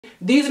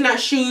These are not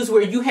shoes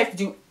where you have to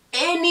do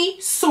any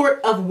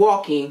sort of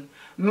walking.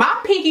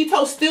 My pinky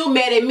toe still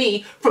mad at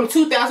me from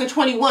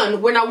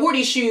 2021 when I wore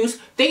these shoes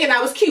thinking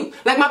I was cute.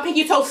 Like, my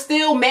pinky toe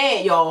still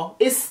mad, y'all.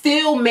 It's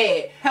still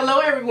mad. Hello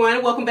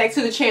everyone, welcome back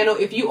to the channel.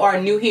 If you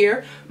are new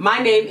here, my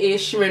name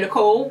is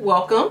ChimereNicole.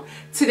 Welcome.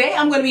 Today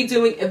I'm going to be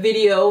doing a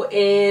video,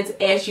 and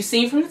as you've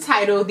seen from the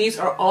title, these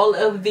are all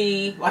of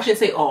the, well, I shouldn't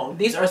say all,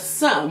 these are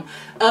some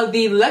of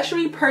the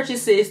luxury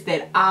purchases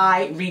that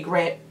I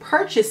regret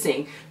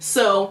purchasing.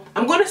 So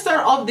I'm going to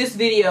start off this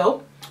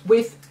video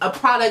with a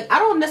product. I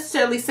don't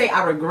necessarily say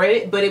I regret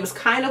it, but it was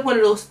kind of one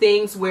of those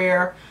things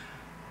where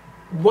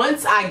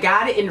once I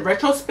got it in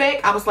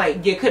retrospect, I was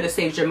like, you could have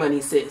saved your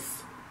money,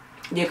 sis.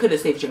 You could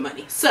have saved your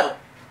money. So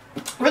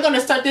we're going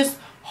to start this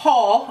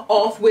haul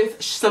off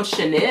with some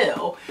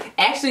Chanel.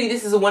 Actually,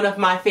 this is one of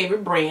my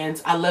favorite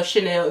brands. I love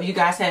Chanel. If you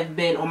guys have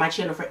been on my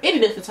channel for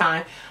any length of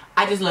time,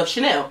 I just love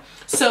Chanel.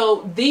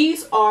 So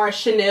these are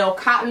Chanel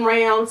cotton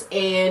rounds,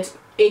 and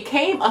it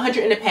came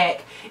 100 in a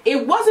pack.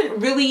 It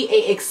wasn't really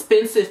an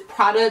expensive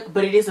product,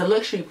 but it is a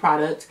luxury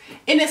product,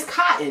 and it's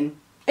cotton.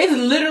 It's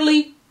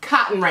literally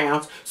cotton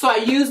rounds. So I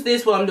use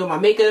this while I'm doing my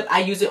makeup. I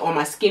use it on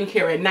my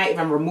skincare at night if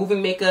I'm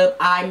removing makeup,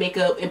 eye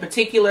makeup in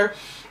particular.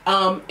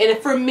 And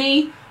for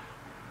me,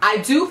 I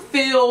do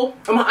feel,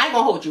 I ain't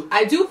gonna hold you,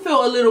 I do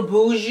feel a little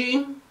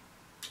bougie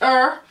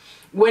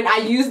when I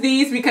use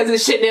these because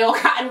it's Chanel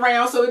cotton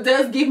rounds. So it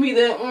does give me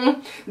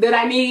the that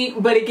I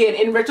need. But again,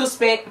 in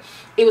retrospect,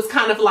 it was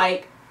kind of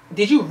like,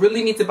 did you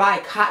really need to buy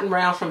cotton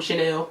rounds from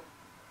Chanel?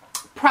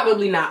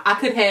 Probably not. I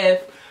could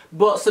have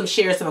bought some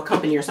shares of a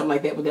company or something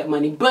like that with that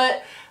money.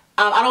 But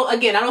I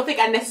don't think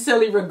I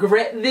necessarily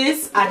regret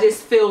this. I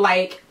just feel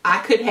like I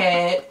could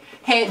have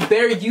had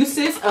better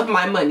uses of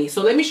my money.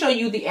 So let me show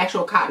you the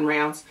actual cotton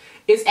rounds.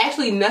 It's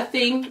actually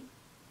nothing,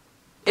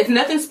 it's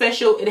nothing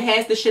special. It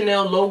has the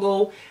Chanel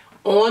logo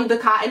on the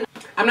cotton.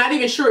 I'm not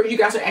even sure if you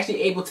guys are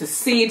actually able to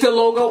see the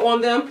logo on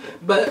them,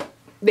 but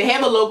they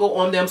have a logo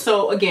on them.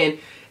 So again,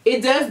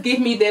 it does give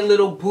me that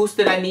little boost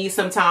that I need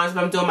sometimes if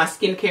I'm doing my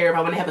skincare. If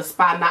I want to have a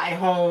spot night at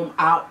home,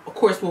 I of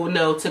course will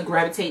know to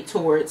gravitate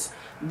towards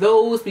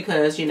those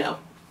because, you know,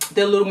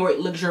 they're a little more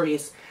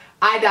luxurious.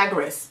 I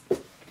digress.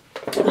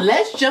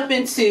 Let's jump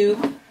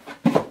into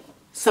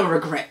some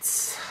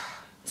regrets.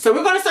 So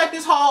we're going to start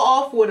this haul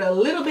off with a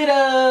little bit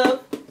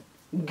of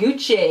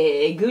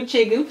Gucci.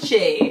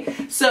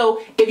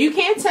 So if you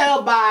can't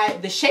tell by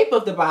the shape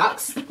of the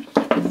box,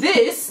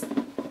 this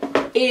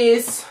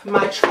is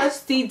my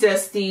trusty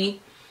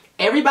dusty,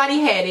 everybody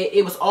had it,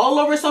 it was all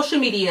over social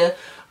media,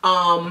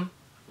 and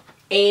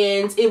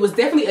it was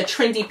definitely a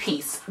trendy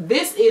piece.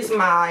 This is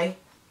my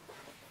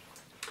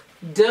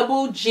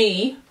double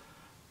G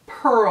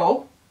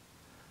pearl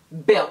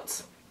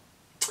belt.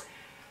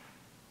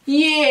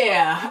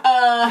 Yeah,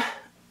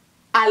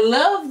 I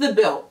love the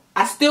belt.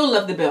 I still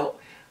love the belt.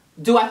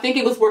 Do I think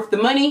it was worth the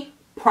money?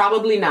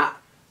 Probably not.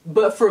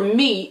 But for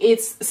me,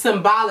 it's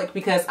symbolic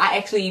because I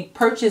actually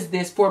purchased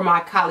this for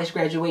my college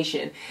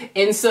graduation.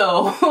 And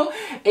so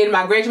in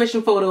my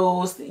graduation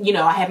photos, you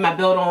know, I have my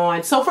belt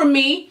on. So for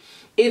me,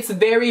 it's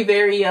very,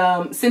 very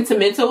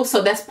sentimental.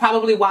 So that's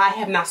probably why I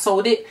have not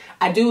sold it.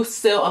 I do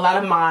sell a lot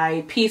of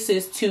my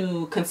pieces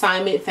to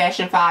consignment,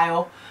 Fashion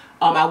File.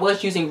 I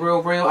was using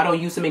Real. I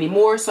don't use them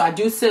anymore. So I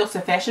do sell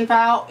to Fashion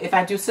File if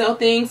I do sell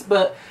things.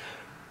 But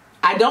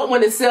I don't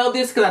want to sell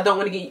this because I don't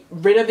want to get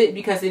rid of it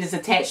because it is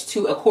attached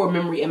to a core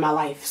memory in my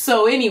life.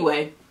 So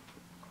anyway,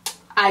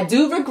 I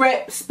do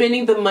regret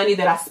spending the money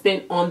that I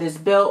spent on this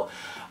belt.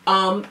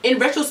 In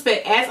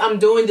retrospect, as I'm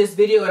doing this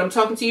video and I'm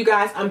talking to you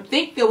guys, I'm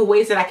thinking of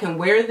ways that I can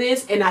wear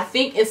this. And I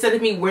think instead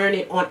of me wearing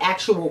it on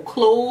actual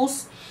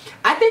clothes,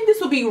 I think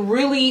this would be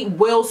really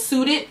well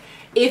suited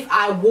if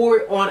I wore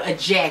it on a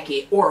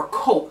jacket or a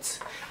coat.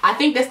 I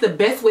think that's the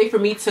best way for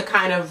me to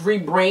kind of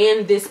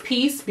rebrand this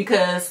piece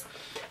because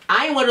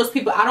I ain't one of those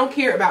people, I don't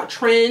care about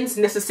trends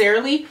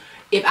necessarily.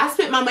 If I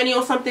spent my money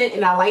on something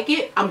and I like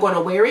it, I'm going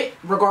to wear it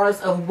regardless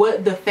of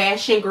what the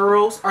fashion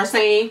girls are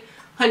saying.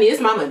 Honey,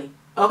 it's my money.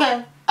 Okay?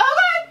 Okay.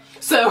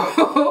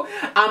 So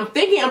I'm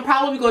thinking I'm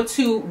probably going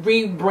to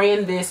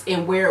rebrand this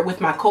and wear it with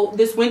my coat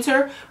this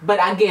winter. But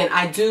again,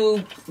 I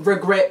do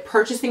regret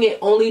purchasing it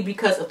only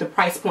because of the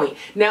price point.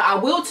 Now, I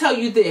will tell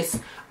you this.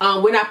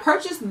 When I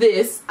purchased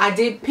this, I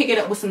did pick it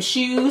up with some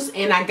shoes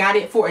and I got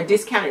it for a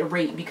discounted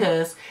rate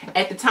because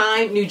at the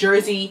time, New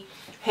Jersey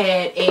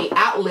had a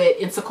outlet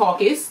in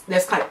Secaucus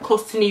that's kind of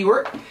close to New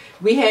York.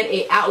 We had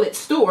a outlet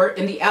store,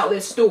 and the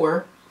outlet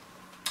store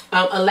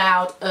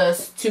allowed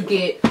us to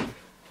get,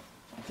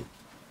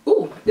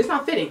 ooh, it's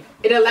not fitting.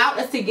 It allowed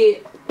us to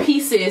get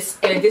pieces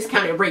at a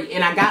discounted rate,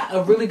 and I got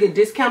a really good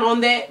discount on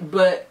that,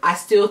 but I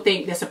still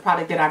think that's a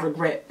product that I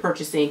regret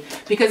purchasing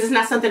because it's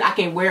not something I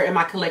can wear in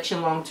my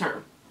collection long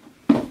term.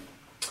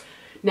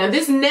 Now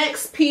this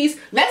next piece,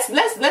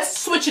 let's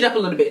switch it up a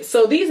little bit.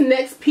 So these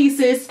next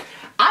pieces,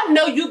 I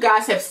know you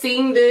guys have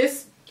seen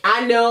this.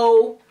 I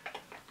know,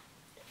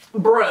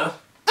 bruh,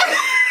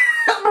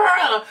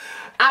 bruh,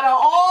 out of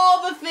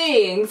all the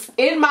things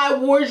in my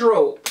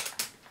wardrobe,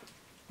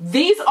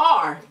 these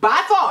are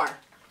by far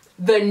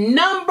the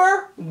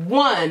number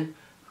one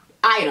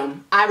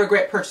item I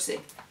regret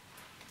purchasing.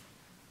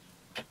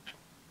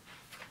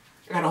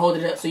 I gotta hold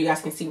it up so you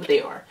guys can see what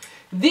they are.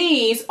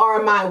 These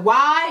are my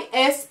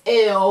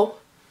YSL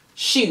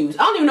shoes.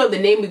 I don't even know the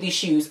name of these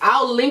shoes.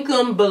 I'll link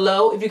them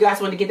below if you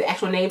guys want to get the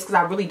actual names, because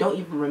I really don't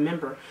even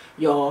remember,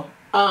 y'all.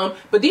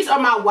 But these are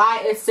my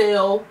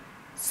YSL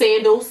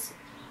sandals.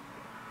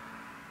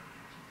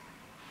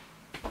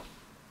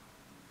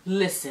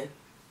 Listen,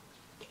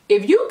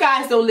 if you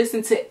guys don't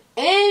listen to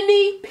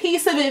any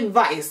piece of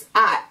advice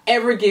I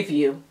ever give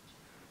you,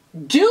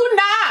 do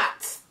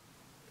not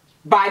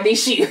buy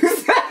these shoes.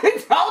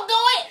 Don't do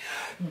it.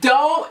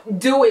 Don't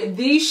do it.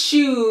 These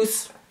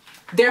shoes,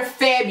 they're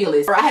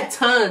fabulous. I have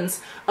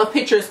tons of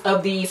pictures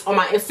of these on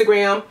my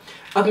Instagram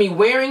of me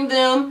wearing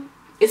them,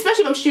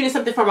 especially if I'm shooting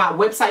something for my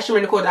website,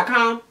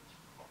 ChimereNicole.com.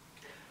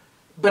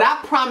 But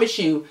I promise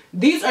you,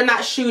 these are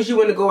not shoes you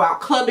want to go out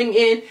clubbing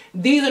in.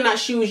 These are not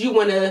shoes you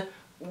want to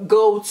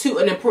go to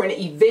an important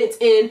event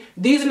in.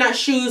 These are not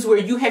shoes where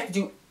you have to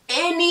do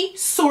any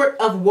sort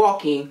of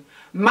walking.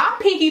 My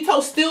pinky toe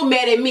still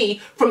mad at me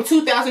from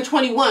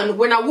 2021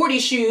 when I wore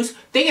these shoes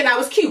thinking I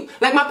was cute.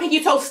 Like, my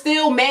pinky toe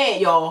still mad,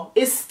 y'all.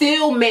 It's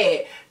still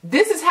mad.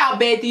 This is how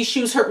bad these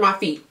shoes hurt my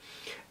feet.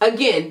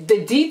 Again,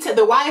 the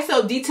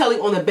YSL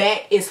detailing on the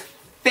back is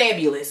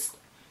fabulous.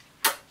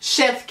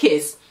 Chef's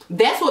kiss.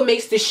 That's what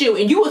makes the shoe.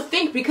 And you would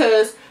think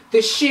because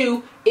the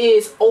shoe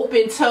is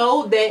open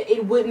toe that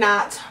it would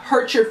not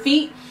hurt your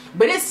feet.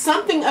 But it's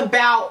something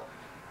about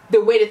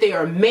the way that they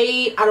are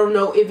made. I don't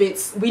know if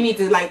it's, we need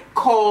to like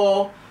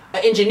call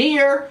an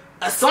engineer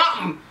or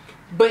something.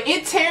 But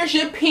it tears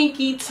your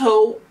pinky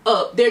toe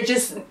up.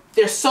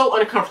 They're so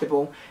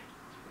uncomfortable.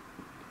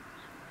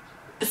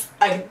 It's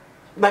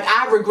like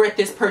I regret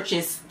this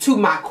purchase to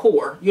my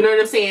core. You know what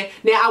I'm saying?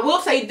 Now, I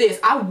will say this.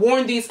 I've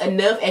worn these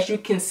enough, as you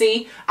can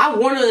see. I've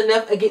worn them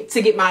enough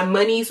to get my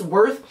money's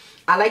worth.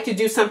 I like to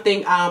do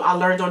something I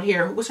learned on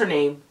here. What's her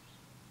name?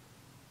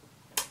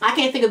 I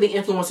can't think of the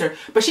influencer.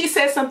 But she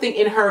said something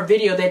in her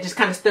video that just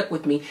kind of stuck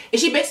with me. And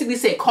she basically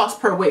said cost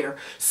per wear.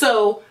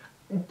 So,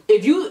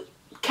 if you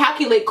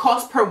calculate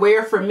cost per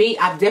wear for me,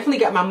 I've definitely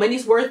got my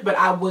money's worth. But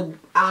I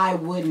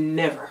would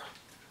never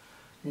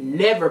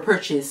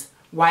purchase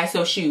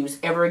YSL shoes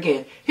ever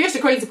again. Here's the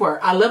crazy part.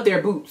 I love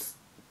their boots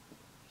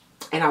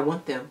and I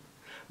want them,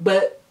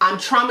 but I'm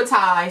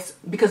traumatized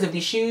because of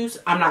these shoes.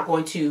 I'm not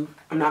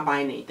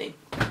buying anything.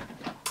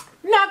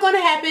 Not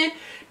gonna happen.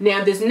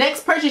 Now, this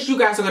next purchase, you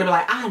guys are gonna be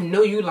like, I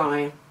know you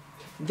lying.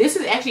 This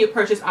is actually a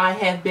purchase I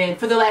have been,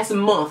 for the last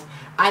month,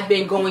 I've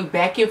been going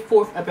back and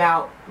forth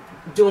about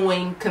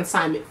doing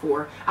consignment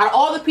for. Out of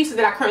all the pieces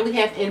that I currently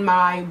have in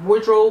my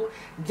wardrobe,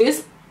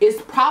 this is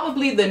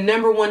probably the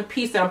number one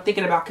piece that I'm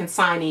thinking about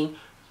consigning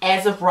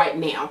as of right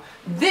now.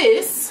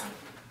 This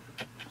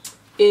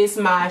is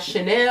my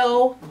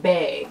Chanel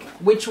bag.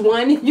 Which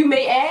one, you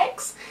may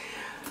ask?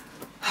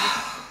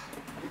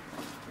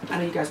 I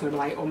know you guys are gonna be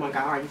like, oh my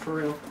God, are you for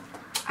real?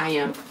 I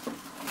am.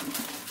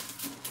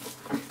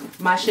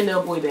 My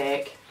Chanel boy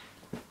bag.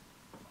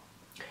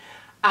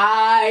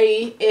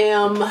 I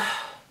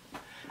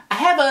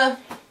have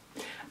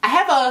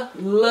a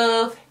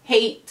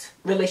love-hate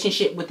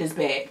relationship with this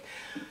bag.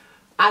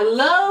 I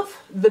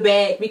love the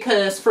bag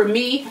because for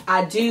me,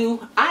 I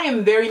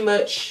am very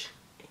much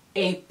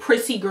a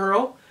prissy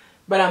girl,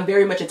 but I'm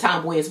very much a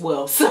tomboy as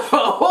well.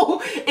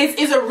 So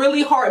it's a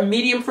really hard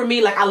medium for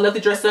me. Like, I love to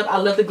dress up, I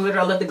love the glitter,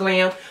 I love the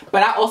glam,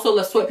 but I also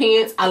love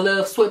sweatpants. I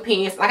love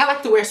sweatpants. Like, I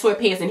like to wear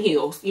sweatpants and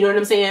heels. You know what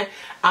I'm saying?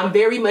 I'm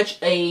very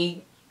much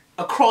a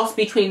cross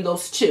between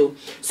those two.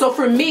 So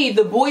for me,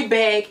 the boy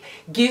bag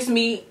gives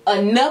me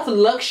enough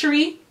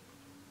luxury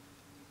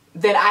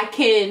that I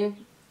can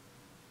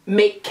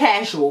make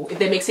casual, if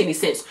that makes any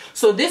sense.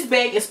 So this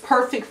bag is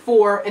perfect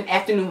for an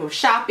afternoon of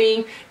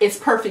shopping. It's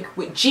perfect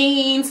with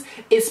jeans.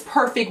 It's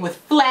perfect with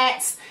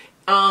flats.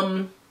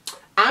 I'm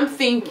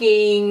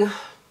thinking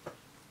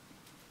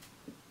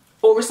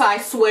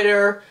oversized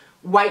sweater,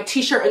 white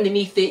t-shirt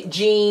underneath it,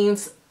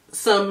 jeans,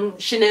 some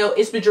Chanel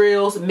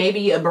espadrilles,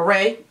 maybe a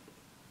beret.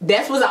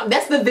 That's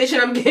the vision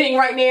I'm getting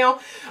right now.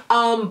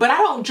 But I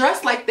don't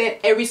dress like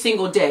that every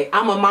single day.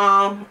 I'm a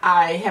mom.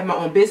 I have my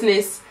own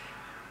business.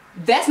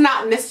 That's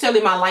not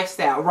necessarily my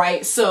lifestyle,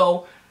 right?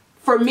 So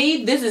for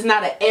me, this is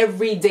not an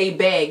everyday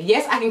bag.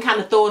 Yes, I can kind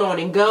of throw it on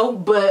and go,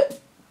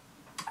 but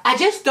I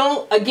just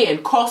don't,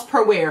 again, cost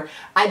per wear,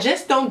 I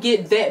just don't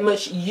get that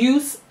much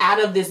use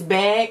out of this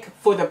bag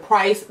for the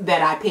price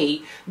that I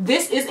paid.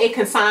 This is a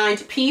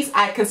consigned piece.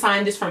 I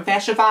consigned this from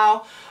Fashion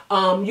File.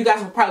 You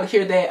guys will probably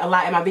hear that a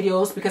lot in my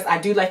videos because I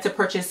do like to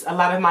purchase a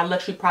lot of my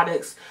luxury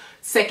products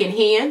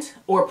secondhand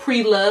or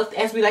pre-loved,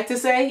 as we like to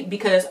say,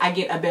 because I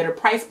get a better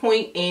price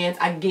point and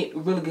I get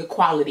really good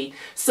quality.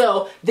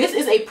 So this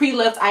is a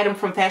pre-loved item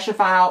from Fashion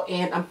File,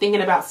 and I'm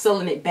thinking about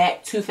selling it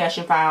back to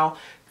Fashion File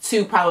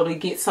to probably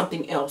get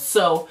something else.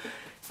 So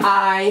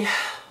I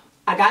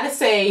gotta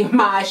say,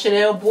 my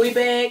Chanel boy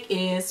bag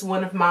is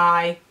one of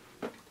my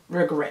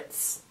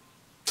regrets.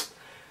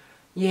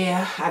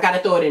 Yeah, I gotta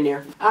throw it in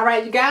there. All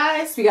right, you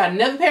guys, we got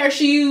another pair of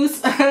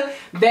shoes that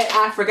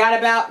I forgot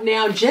about.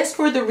 Now, just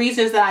for the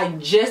reasons that I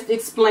just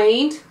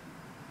explained,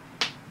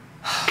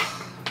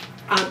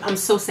 I'm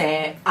so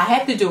sad. I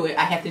have to do it.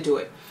 I have to do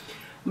it.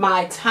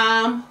 My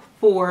Tom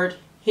Ford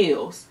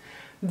heels.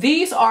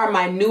 These are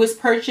my newest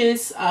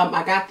purchase.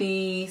 I got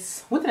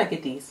these. When did I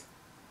get these?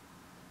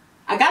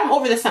 I got them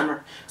over the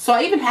summer. So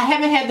I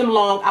haven't had them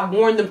long. I've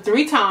worn them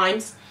 3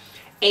 times.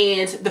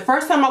 And the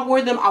first time I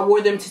wore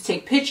them to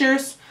take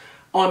pictures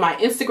on my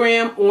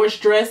Instagram,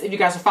 orange dress, if you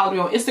guys are following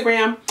me on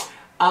Instagram.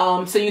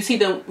 So you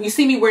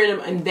see me wearing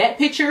them in that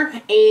picture.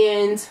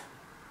 And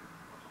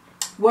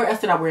where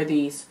else did I wear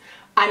these?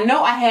 I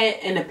know I had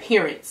an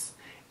appearance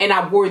and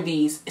I wore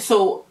these.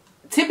 So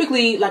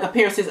typically, like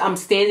appearances, I'm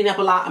standing up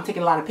a lot, I'm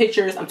taking a lot of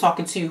pictures, I'm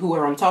talking to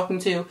whoever I'm talking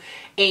to,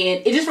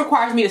 and it just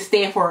requires me to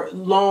stand for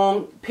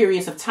long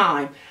periods of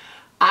time.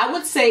 I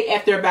would say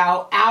after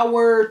about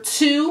hour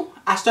 2,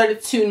 I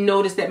started to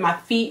notice that my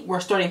feet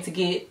were starting to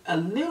get a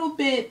little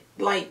bit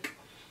like,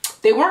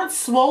 they weren't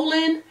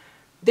swollen,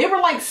 they were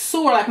like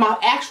sore, like my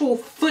actual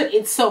foot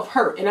itself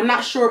hurt. And I'm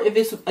not sure if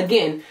it's,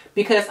 again,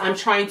 because I'm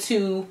trying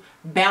to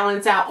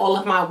balance out all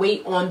of my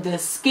weight on the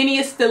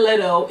skinniest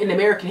stiletto in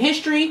American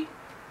history,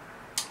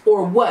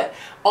 or what.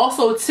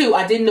 Also too,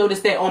 I did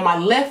notice that on my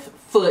left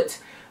foot,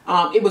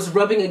 it was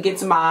rubbing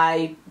against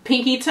my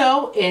pinky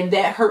toe, and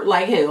that hurt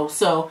like hell.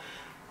 So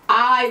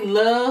I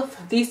love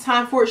these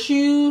Tom Ford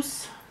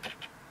shoes.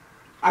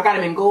 I got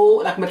them in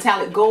gold, like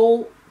metallic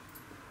gold.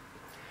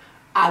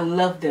 I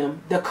love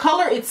them. The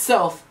color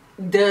itself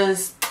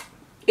does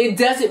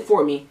it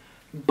for me.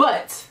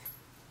 But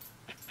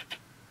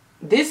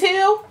this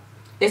heel,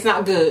 it's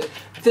not good.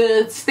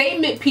 The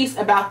statement piece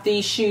about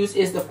these shoes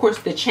is, of course,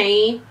 the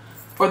chain,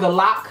 or the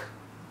lock.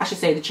 I should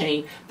say the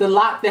chain. The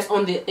lock that's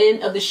on the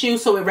end of the shoe,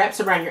 so it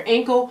wraps around your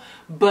ankle.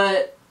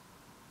 But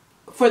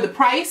for the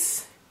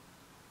price,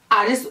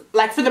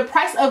 for the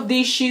price of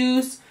these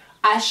shoes,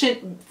 I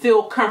should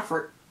feel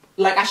comfort.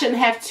 Like, I shouldn't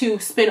have to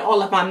spend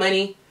all of my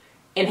money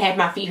and have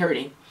my feet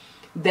hurting.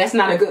 That's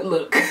not a good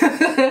look.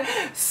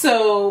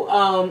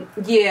 So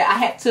yeah,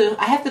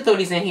 I have to throw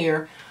these in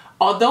here.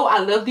 Although I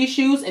love these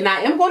shoes and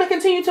I am going to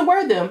continue to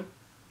wear them,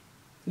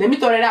 let me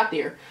throw that out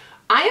there.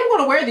 I am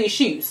going to wear these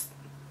shoes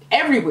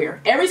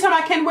everywhere. Every time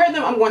I can wear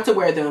them, I'm going to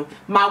wear them.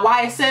 My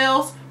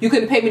YSLs, you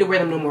couldn't pay me to wear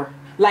them no more.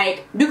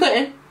 Like, you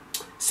couldn't.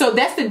 So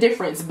that's the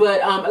difference.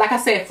 But like I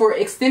said, for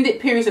extended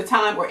periods of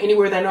time or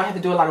anywhere that I know I have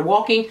to do a lot of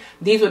walking,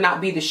 these would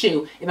not be the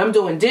shoe. If I'm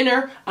doing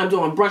dinner, I'm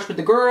doing brunch with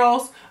the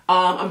girls,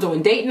 I'm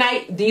doing date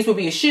night, these would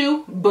be a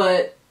shoe.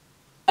 But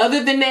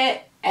other than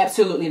that,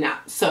 absolutely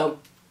not. So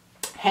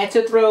had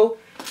to throw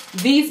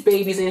these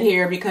babies in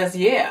here because,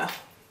 yeah,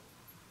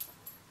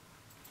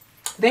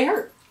 they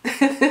hurt.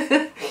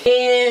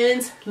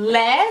 And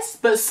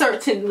last but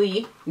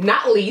certainly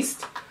not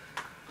least,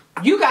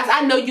 you guys,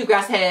 I know you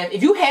guys have,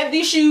 if you have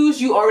these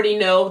shoes, you already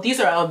know these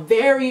are a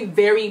very,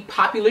 very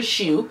popular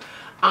shoe.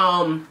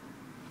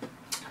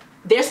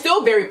 They're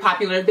still very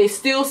popular. They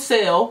still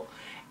sell.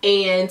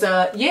 And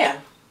yeah,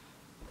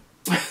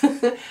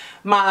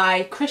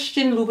 my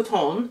Christian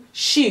Louboutin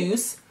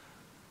shoes,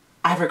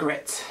 I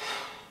regret.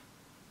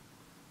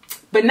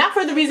 But not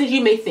for the reasons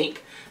you may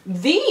think.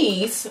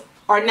 These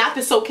are not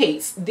the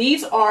Socates.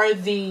 These are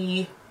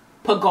the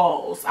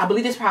Pagals. I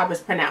believe this is how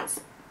it's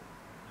pronounced.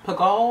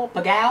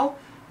 Pagal?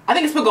 I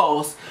think it's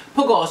Pagals.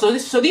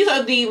 So these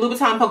are the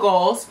Louboutin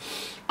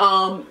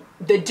Pagals.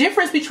 The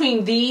difference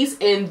between these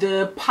and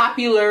the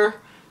popular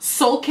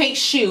Socate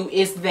shoe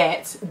is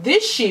that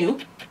this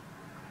shoe,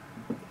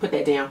 put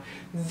that down.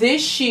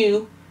 This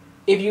shoe,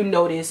 if you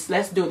notice,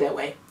 let's do it that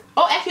way.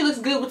 Oh, actually looks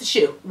good with the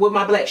shoe, with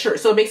my black shirt.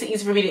 So it makes it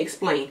easy for me to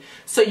explain.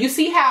 So you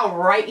see how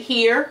right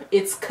here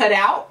it's cut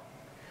out?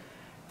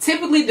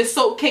 Typically the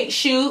Socate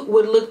shoe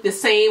would look the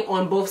same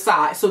on both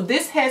sides. So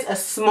this has a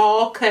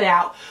small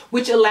cutout,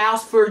 which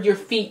allows for your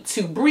feet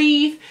to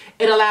breathe.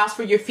 It allows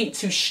for your feet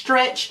to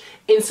stretch.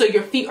 And so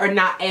your feet are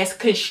not as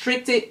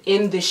constricted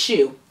in the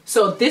shoe.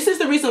 So this is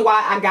the reason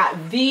why I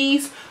got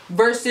these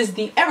versus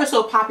the ever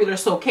so popular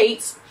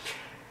Socates.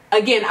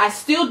 Again, I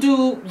still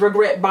do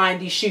regret buying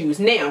these shoes.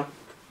 Now,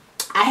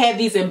 I have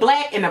these in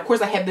black, and of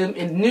course I have them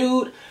in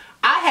nude.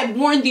 I have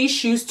worn these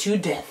shoes to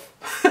death.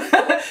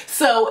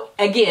 So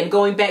again,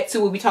 going back to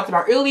what we talked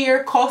about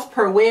earlier, cost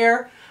per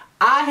wear,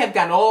 I have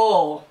gotten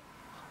all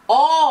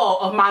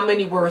of my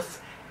money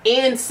worth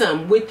and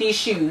some with these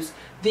shoes.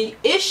 The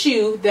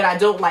issue that I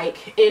don't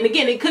like, and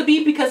again, it could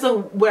be because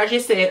of what I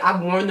just said,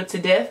 I've worn them to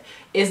death,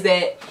 is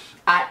that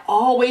I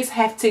always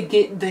have to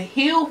get the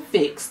heel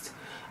fixed.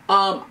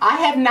 I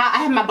have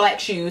my black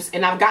shoes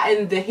and I've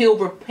gotten the heel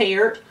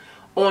repaired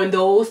on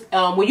those.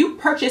 When you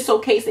purchase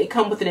Socates, they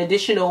come with an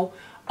additional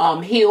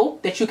heel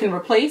that you can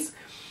replace.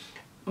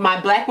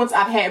 My black ones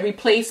I've had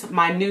replaced.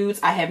 My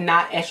nudes I have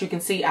not. As you can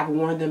see, I've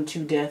worn them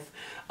to death.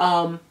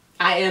 I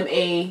I am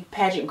a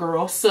pageant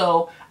girl,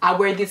 so I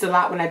wear these a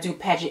lot when I do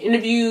pageant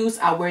interviews.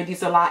 I wear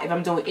these a lot if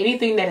I'm doing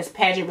anything that is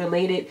pageant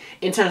related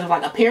in terms of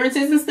like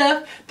appearances and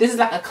stuff. This is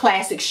like a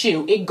classic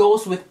shoe. It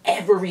goes with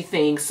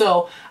everything.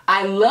 So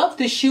I love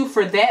the shoe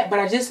for that, but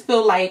I just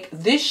feel like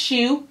this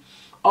shoe,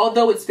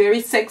 although it's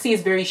very sexy,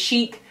 it's very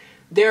chic,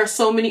 there are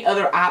so many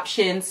other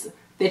options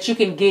that you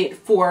can get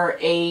for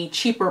a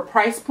cheaper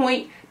price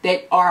point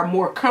that are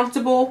more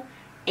comfortable,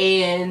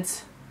 and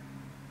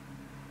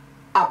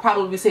I'll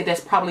probably say that's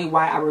probably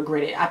why I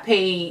regret it. I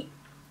paid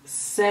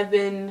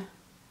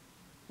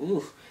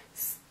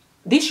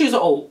these shoes are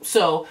old,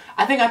 so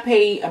I think I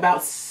paid about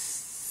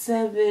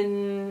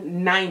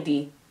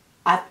 $7.90.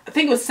 I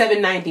think it was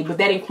 $7.90, but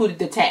that included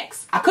the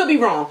tax. I could be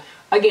wrong.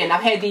 Again,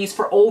 I've had these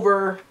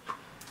over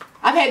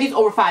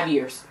 5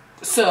 years.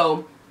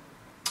 So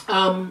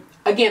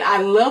again,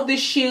 I love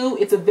this shoe.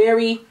 It's a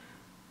very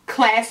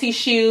classy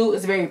shoe.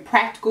 It's a very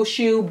practical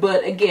shoe,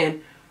 but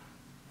again,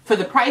 for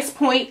the price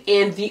point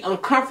and the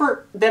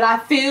uncomfort that I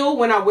feel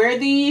when I wear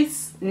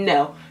these,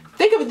 no.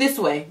 Think of it this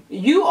way.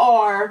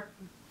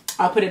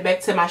 I'll put it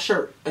back to my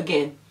shirt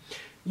again.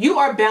 You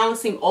are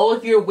balancing all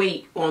of your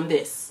weight on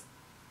this.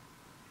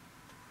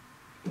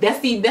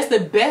 That's the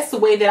best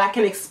way that I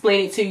can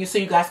explain it to you so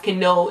you guys can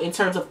know in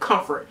terms of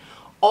comfort.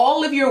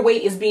 All of your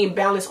weight is being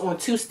balanced on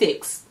 2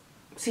 sticks.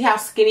 See how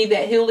skinny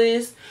that heel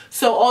is?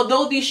 So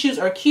although these shoes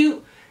are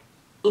cute,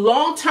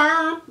 long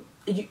term,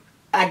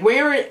 I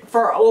wear it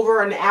for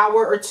over an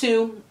hour or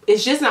 2.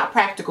 It's just not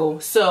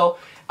practical. So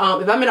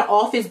if I'm in an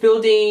office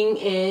building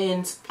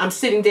and I'm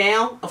sitting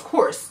down, of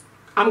course,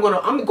 I'm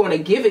gonna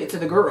give it to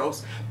the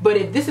girls. But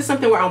if this is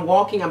something where I'm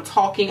walking, I'm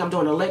talking, I'm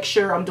doing a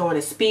lecture, I'm doing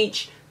a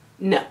speech,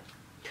 no.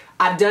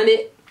 I've done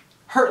it,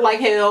 hurt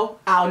like hell,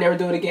 I'll never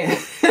do it again.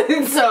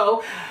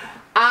 So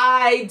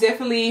I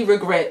definitely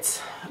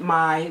regret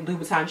my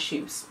Louboutin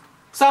shoes.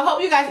 So I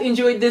hope you guys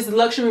enjoyed this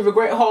luxury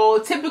regret haul.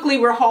 Typically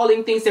we're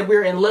hauling things that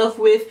we're in love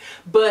with,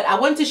 but I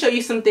wanted to show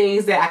you some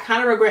things that I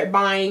kind of regret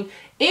buying.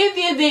 In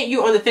the event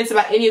you're on the fence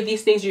about any of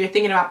these things or you're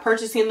thinking about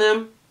purchasing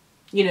them,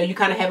 you know, you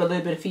kind of have a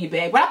little bit of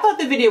feedback. But I thought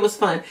the video was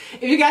fun.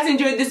 If you guys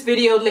enjoyed this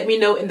video, let me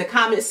know in the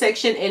comment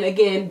section. And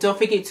again, don't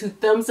forget to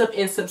thumbs up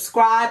and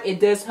subscribe. It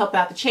does help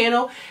out the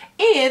channel.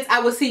 And I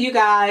will see you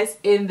guys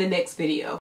in the next video.